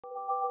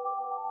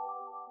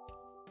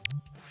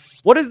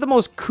What is the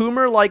most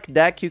Coomer-like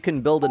deck you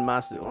can build in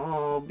Master?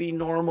 Oh, be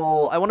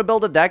normal. I want to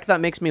build a deck that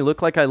makes me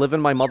look like I live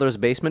in my mother's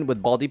basement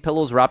with body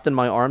pillows wrapped in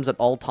my arms at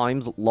all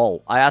times.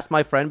 Lol. I asked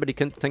my friend, but he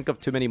couldn't think of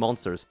too many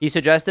monsters. He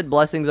suggested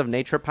Blessings of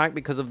Nature pack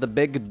because of the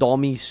big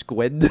dommy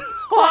squid.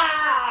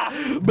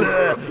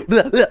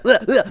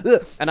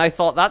 And I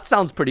thought, that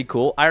sounds pretty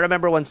cool. I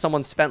remember when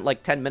someone spent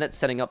like 10 minutes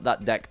setting up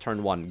that deck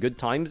turn 1. Good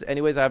times.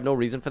 Anyways, I have no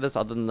reason for this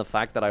other than the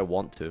fact that I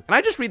want to. Can I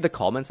just read the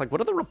comments? Like,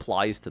 what are the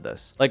replies to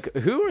this? Like,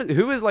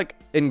 who is like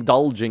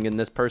indulging in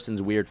this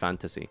person's weird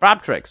fantasy?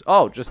 Crab tricks.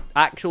 Oh, just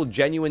actual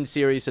genuine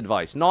serious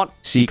advice. Not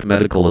seek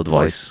medical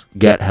advice.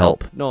 Get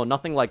help. No,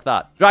 nothing like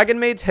that. Dragon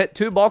Maids hit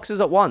 2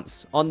 boxes at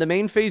once. On the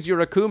main phase,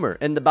 you're a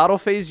Coomer. In the battle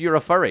phase, you're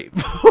a furry.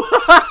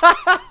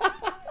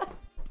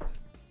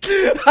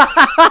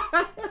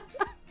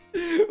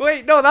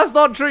 Wait, no, that's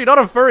not true. You're not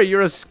a furry.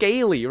 You're a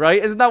scaly,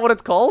 right? Isn't that what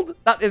it's called?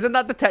 Isn't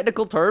that the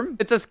technical term?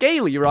 It's a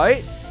scaly,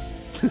 right?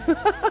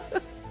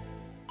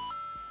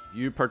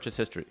 You purchase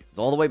history. It's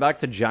all the way back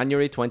to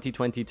January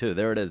 2022.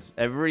 There it is.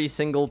 Every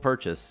single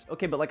purchase.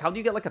 Okay, but like, how do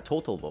you get like a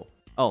total though?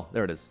 Oh,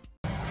 there it is.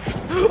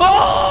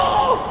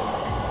 Oh!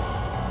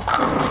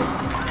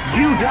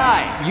 You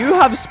die. You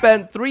have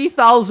spent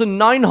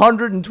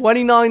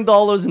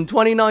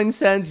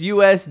 $3,929.29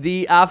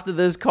 USD after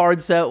this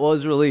card set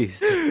was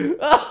released.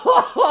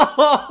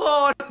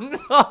 Oh, no.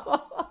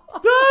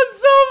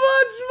 That's so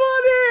much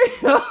money.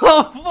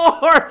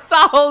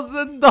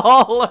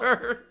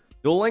 $4,000.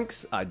 Duel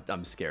Links?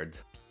 I'm scared.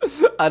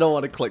 I don't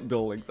want to click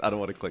Duel Links. I don't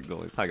want to click Duel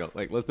Links. Hang on.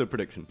 Like, let's do a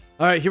prediction.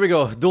 All right, here we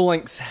go. Duel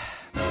Links.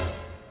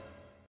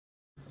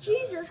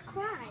 Jesus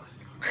Christ.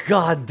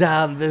 God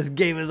damn, this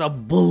game is a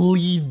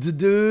bleed,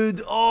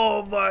 dude.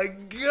 Oh my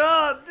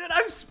god. Dude,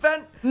 I've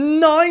spent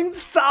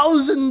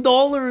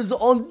 $9,000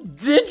 on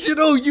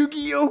digital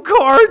Yu-Gi-Oh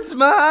cards,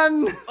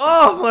 man.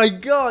 Oh my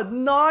god.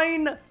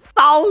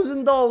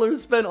 $9,000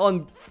 spent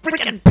on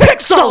freaking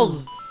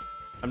pixels.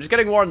 I'm just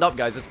getting warmed up,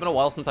 guys. It's been a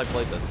while since I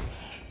played this.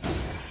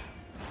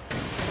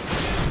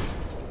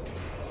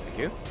 Thank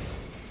you.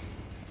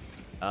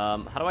 How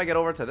do I get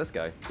over to this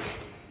guy?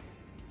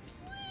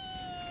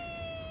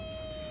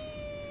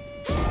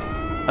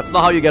 That's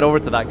not how you get over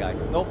to that guy.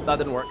 Nope, that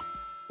didn't work.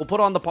 We'll put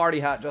on the party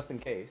hat just in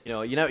case. You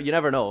know, you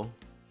never know.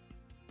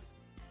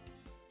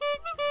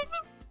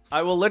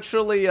 I will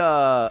literally,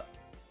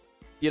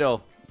 you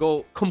know,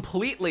 go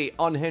completely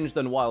unhinged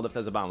and wild if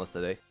there's a balance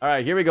today. All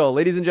right, here we go,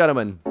 ladies and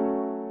gentlemen.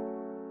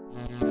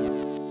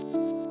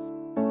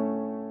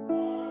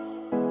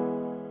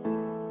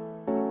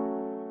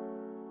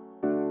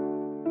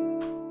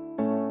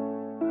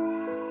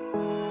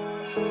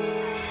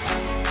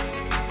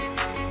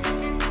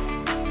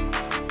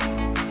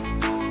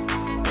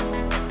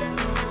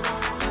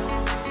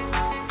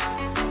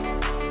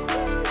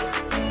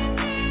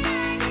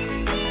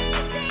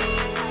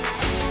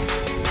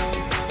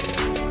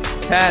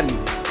 10,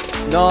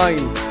 9,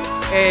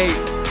 8,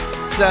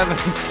 7,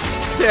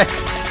 6,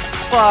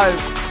 5,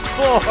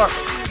 4,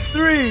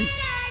 3.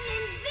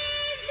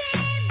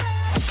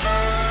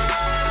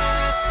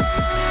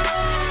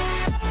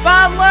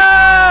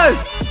 Boundless!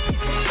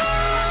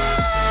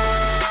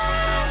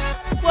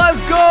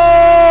 Let's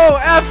go!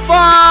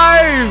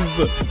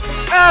 F5!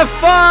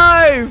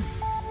 F5!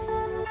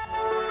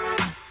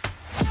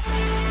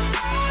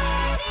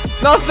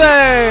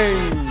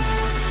 Nothing!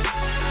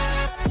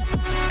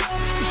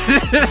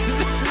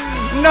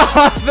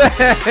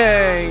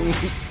 Nothing!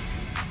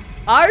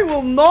 I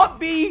will not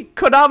be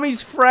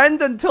Konami's friend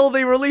until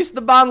they release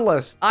the ban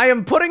list. I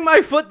am putting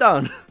my foot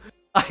down.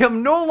 I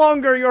am no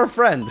longer your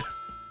friend.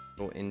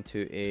 Go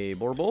into a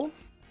Borbo.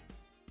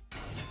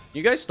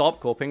 You guys stop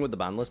coping with the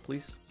ban list,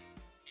 please?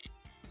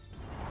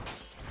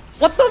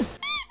 What the f***?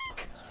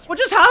 What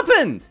just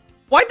happened?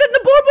 Why didn't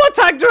the Borbo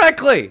attack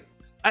directly?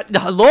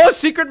 Hello,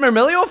 secret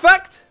Mermilio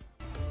effect?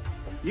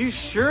 You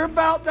sure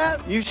about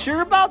that? You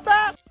sure about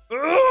that?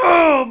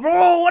 Ugh,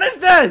 bro, what is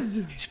this?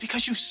 It's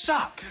because you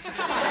suck.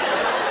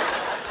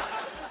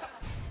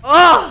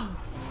 Ah!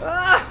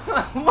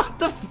 What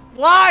the f—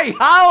 why?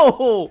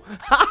 How?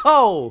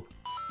 How?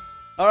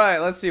 Alright,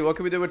 let's see. What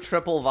can we do with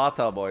triple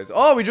Vata, boys?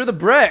 Oh, we drew the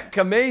brick.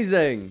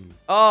 Amazing.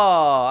 Oh,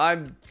 I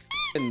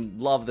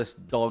love this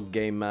dog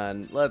game,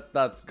 man.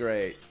 That's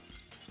great.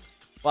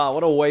 Wow,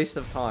 what a waste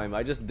of time.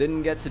 I just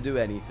didn't get to do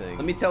anything.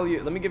 Let me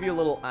give you a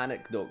little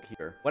anecdote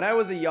here. When I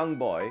was a young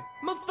boy,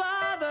 my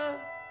father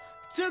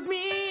took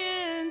me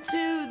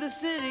into the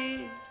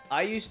city.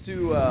 I used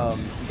to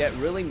get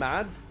really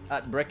mad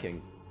at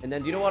bricking. And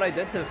then do you know what I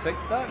did to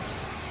fix that?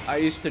 I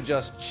used to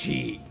just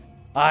cheat.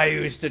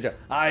 I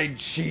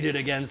cheated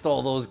against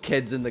all those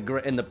kids in the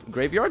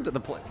graveyard.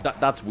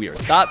 That's weird.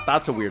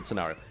 That's a weird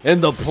scenario.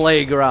 In the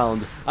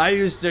playground, I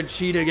used to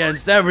cheat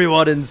against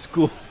everyone in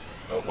school.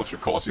 What's your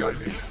Causey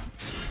ID?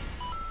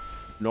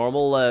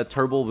 Normal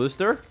turbo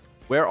booster.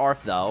 Where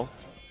art thou?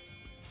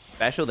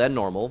 Special then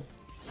normal.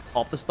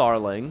 Pop the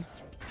Starling.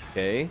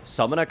 Okay.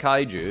 Summon a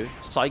kaiju.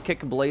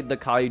 Psychic blade the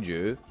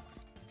kaiju.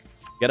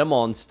 Get a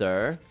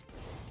monster.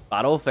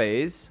 Battle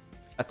phase.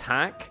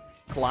 Attack.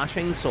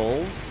 Clashing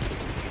souls.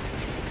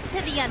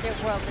 To the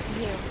underworld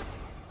with you.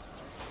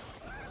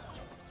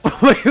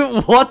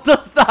 Wait, what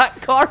does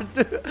that card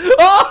do?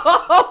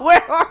 Oh,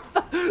 where are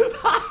the...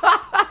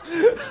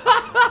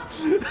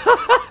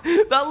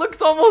 That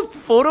looks almost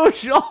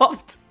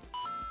photoshopped.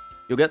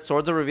 You'll get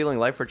Swords of Revealing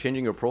Life for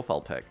changing your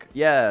profile pic.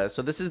 Yeah,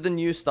 so this is the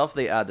new stuff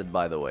they added,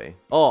 by the way.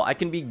 Oh, I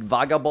can be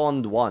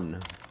Vagabond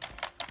 1.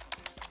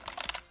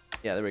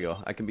 Yeah, there we go.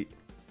 I can be...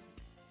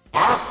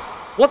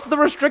 What's the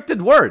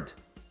restricted word?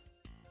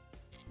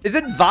 Is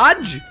it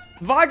Vag?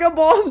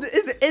 Vagabond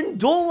is in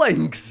Duel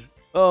Links.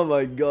 Oh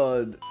my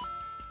god.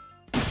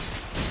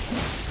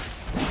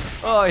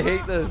 Oh, I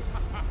hate this.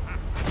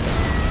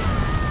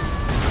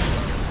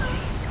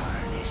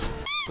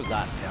 What's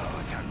that?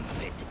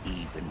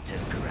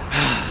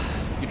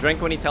 You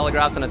drink when he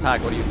telegraphs an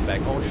attack. What do you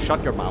expect? Oh,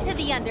 shut your mouth. To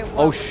the underworld.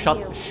 Oh, with shut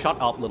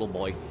you. up, little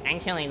boy.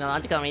 Actually, the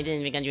logical reason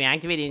is because you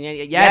activated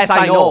it. Yes,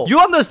 I know. You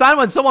understand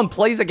when someone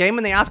plays a game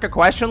and they ask a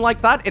question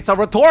like that? It's a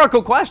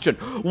rhetorical question.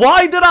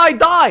 Why did I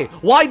die?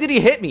 Why did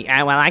he hit me?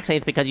 Well, actually,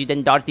 it's because you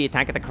didn't dodge the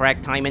attack at the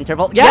correct time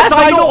interval. Yes,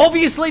 I know.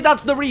 Obviously,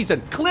 that's the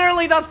reason.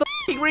 Clearly, that's the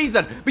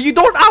reason. But you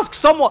don't ask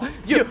someone.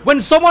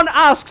 When someone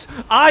asks,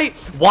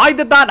 why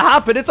did that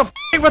happen? It's a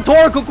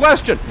rhetorical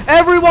question.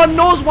 Everyone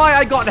knows why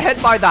I got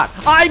hit by that.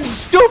 I'm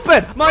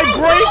stupid. My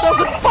brain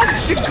doesn't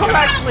function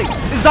correctly.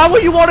 Is that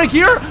what you want to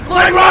hear?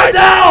 Like right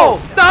now.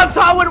 That's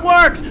how it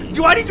works.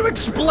 Do I need to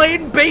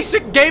explain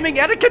basic gaming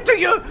etiquette to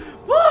you?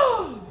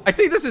 I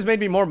think this has made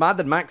me more mad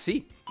than Max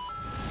C.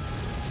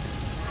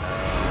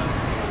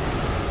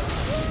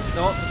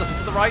 No,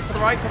 to the right, to the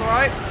right, to the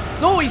right.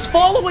 No, he's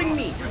following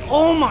me.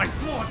 Oh my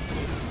god.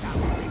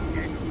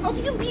 How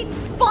do you beat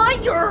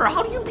fire?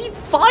 How do you beat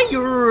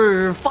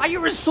fire?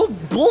 Fire is so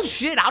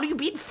bullshit. How do you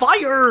beat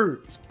fire?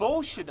 It's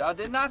bullshit. I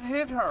did not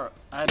hit her.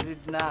 I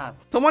did not.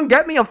 Someone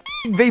get me a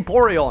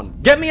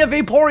Vaporeon. Get me a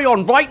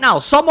Vaporeon right now.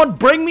 Someone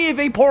bring me a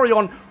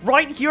Vaporeon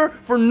right here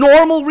for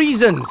normal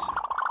reasons.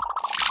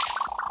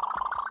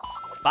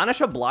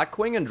 Banish a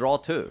Blackwing and draw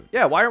 2.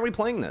 Yeah, why aren't we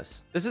playing this?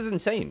 This is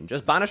insane.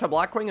 Just banish a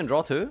Blackwing and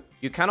draw 2?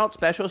 You cannot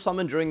special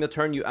summon during the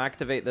turn you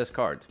activate this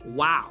card.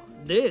 Wow,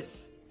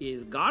 this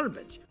is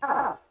garbage.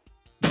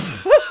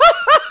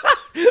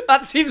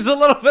 That seems a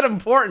little bit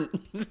important.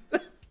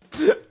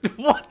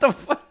 What the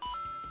fuck?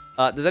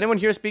 Does anyone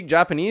here speak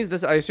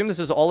Japanese? I assume this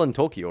is all in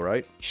Tokyo,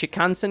 right?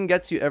 Shikansen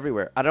gets you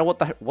everywhere. I don't know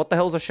what the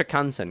hell's a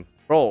Shikansen?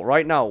 Bro,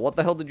 right now, what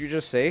the hell did you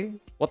just say?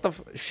 What the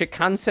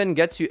Shikansen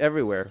gets you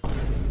everywhere.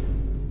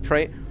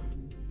 Train.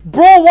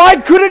 Bro, why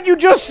couldn't you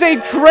just say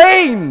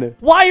train?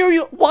 Why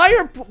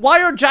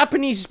are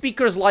Japanese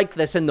speakers like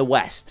this in the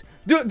West?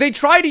 Dude, they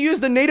try to use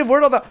the native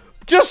word on the...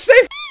 Just say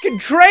fucking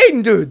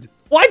train, dude.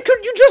 Why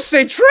couldn't you just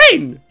say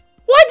train?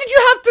 Why did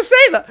you have to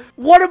say that?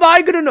 What am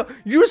I gonna know?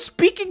 You're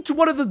speaking to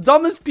one of the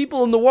dumbest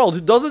people in the world who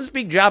doesn't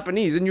speak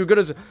Japanese, and you're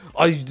gonna say,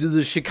 oh,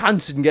 the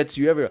Shikansen gets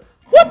you everywhere.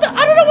 What the?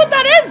 I don't know what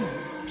that is.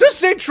 Just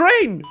say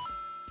train.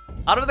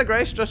 Out of the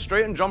grace, just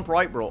straight and jump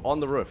right, bro, on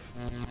the roof.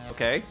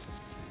 Okay.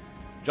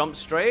 Jump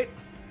straight.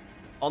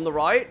 On the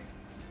right.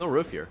 No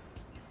roof here.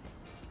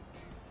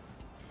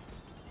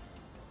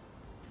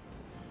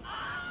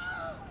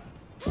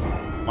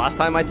 Last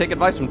time I take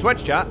advice from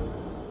Twitch, chat.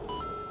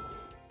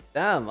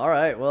 Damn,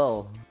 alright,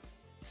 well.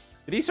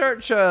 Did he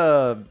search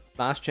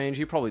mass change?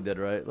 He probably did,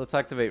 right? Let's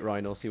activate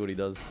Rhino, see what he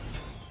does.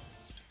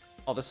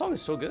 Oh, this song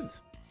is so good.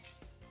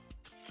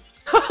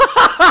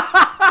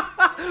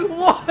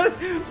 What?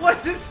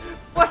 What's this?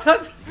 What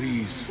the?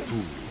 These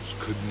fools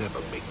could never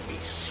make me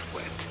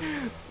sweat.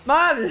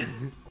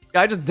 Man!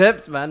 Guy just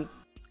dipped, man.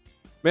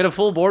 Made a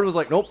full board, was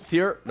like, nope,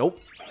 tier, nope.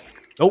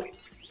 Nope.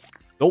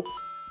 Nope.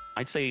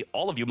 I'd say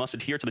all of you must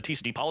adhere to the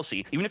TCG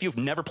policy, even if you've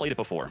never played it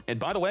before. And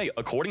by the way,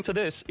 according to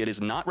this, it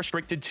is not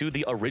restricted to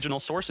the original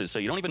sources, so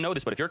you don't even know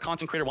this, but if you're a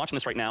content creator watching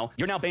this right now,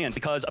 you're now banned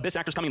because Abyss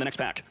Actor's coming in the next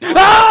pack.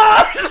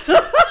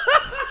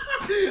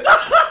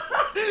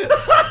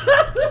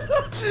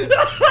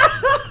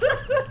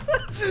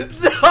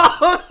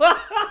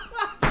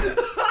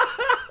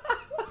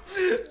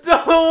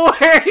 No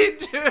way,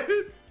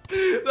 dude!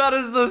 That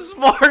is the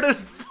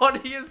smartest,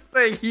 funniest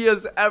thing he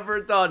has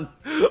ever done.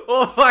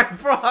 Oh my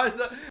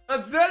god.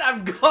 That's it,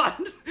 I'm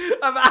gone.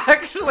 I'm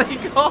actually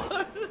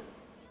gone.